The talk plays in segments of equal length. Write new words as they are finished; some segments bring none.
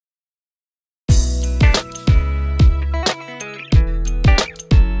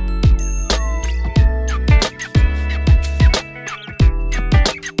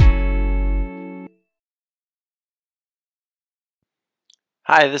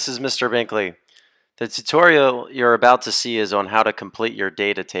Hi, this is Mr. Binkley. The tutorial you're about to see is on how to complete your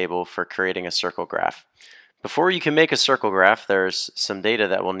data table for creating a circle graph. Before you can make a circle graph, there's some data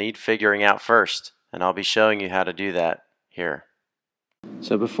that will need figuring out first, and I'll be showing you how to do that here.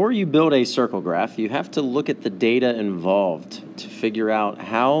 So before you build a circle graph, you have to look at the data involved to figure out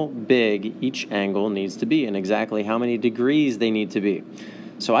how big each angle needs to be and exactly how many degrees they need to be.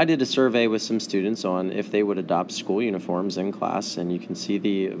 So I did a survey with some students on if they would adopt school uniforms in class, and you can see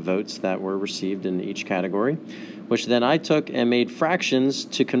the votes that were received in each category, which then I took and made fractions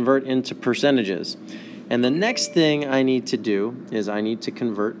to convert into percentages. And the next thing I need to do is I need to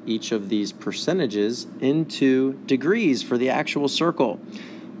convert each of these percentages into degrees for the actual circle.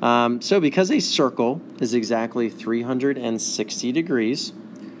 So because a circle is exactly 360 degrees,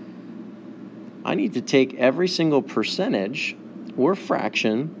 I need to take every single percentage or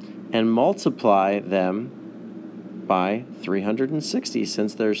fraction and multiply them by 360,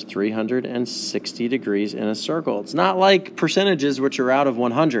 since there's 360 degrees in a circle. It's not like percentages, which are out of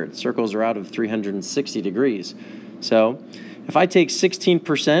 100. Circles are out of 360 degrees. So if I take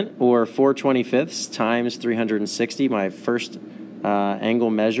 16% or 4/25 times 360, my first angle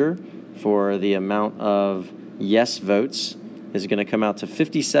measure for the amount of yes votes is going to come out to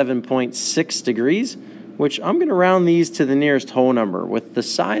 57.6 degrees, which I'm going to round these to the nearest whole number. With the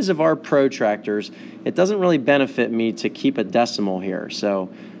size of our protractors, it doesn't really benefit me to keep a decimal here, so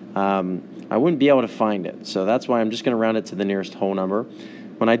I wouldn't be able to find it. So that's why I'm just going to round it to the nearest whole number.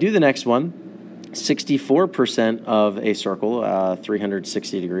 When I do the next one, 64% of a circle,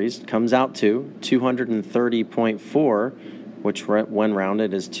 360 degrees, comes out to 230.4, which when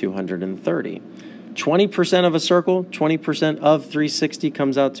rounded is 230. 20% of a circle, 20% of 360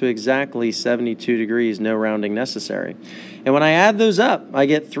 comes out to exactly 72 degrees, no rounding necessary. And when I add those up, I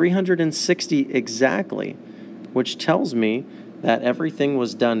get 360 exactly, which tells me that everything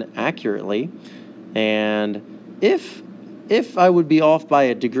was done accurately. And if I would be off by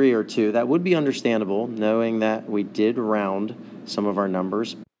a degree or two, that would be understandable, knowing that we did round some of our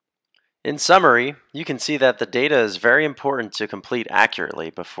numbers. In summary, you can see that the data is very important to complete accurately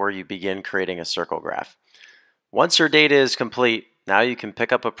before you begin creating a circle graph. Once your data is complete, now you can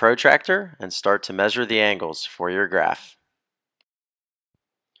pick up a protractor and start to measure the angles for your graph.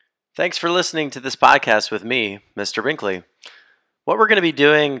 Thanks for listening to this podcast with me, Mr. Binkley. What we're going to be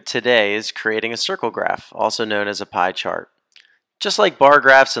doing today is creating a circle graph, also known as a pie chart. Just like bar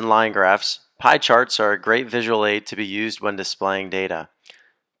graphs and line graphs, pie charts are a great visual aid to be used when displaying data.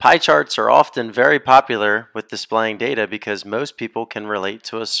 Pie charts are often very popular with displaying data because most people can relate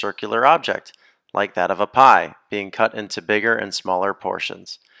to a circular object, like that of a pie, being cut into bigger and smaller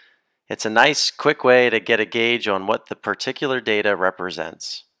portions. It's a nice, quick way to get a gauge on what the particular data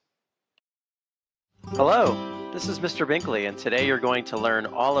represents. Hello, this is Mr. Binkley, and today you're going to learn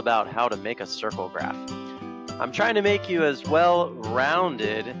all about how to make a circle graph. I'm trying to make you as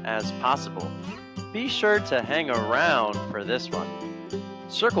well-rounded as possible. Be sure to hang around for this one.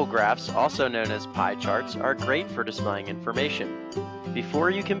 Circle graphs, also known as pie charts, are great for displaying information. Before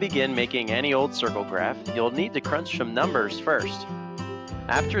you can begin making any old circle graph, you'll need to crunch some numbers first.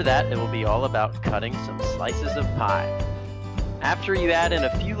 After that, it will be all about cutting some slices of pie. After you add in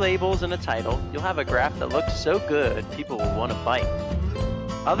a few labels and a title, you'll have a graph that looks so good people will want to bite.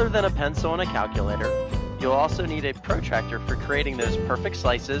 Other than a pencil and a calculator, you'll also need a protractor for creating those perfect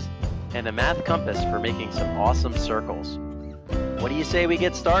slices and a math compass for making some awesome circles. What do you say we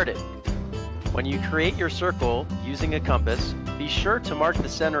get started? When you create your circle using a compass, be sure to mark the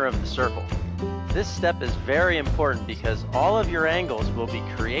center of the circle. This step is very important because all of your angles will be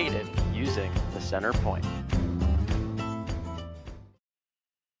created using the center point.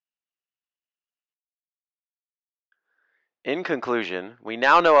 In conclusion, we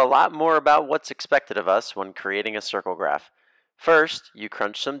now know a lot more about what's expected of us when creating a circle graph. First, you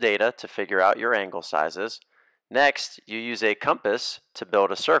crunch some data to figure out your angle sizes. Next, you use a compass to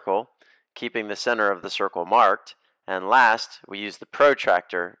build a circle, keeping the center of the circle marked. And last, we use the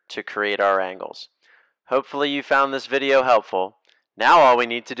protractor to create our angles. Hopefully you found this video helpful. Now all we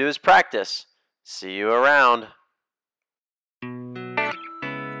need to do is practice. See you around.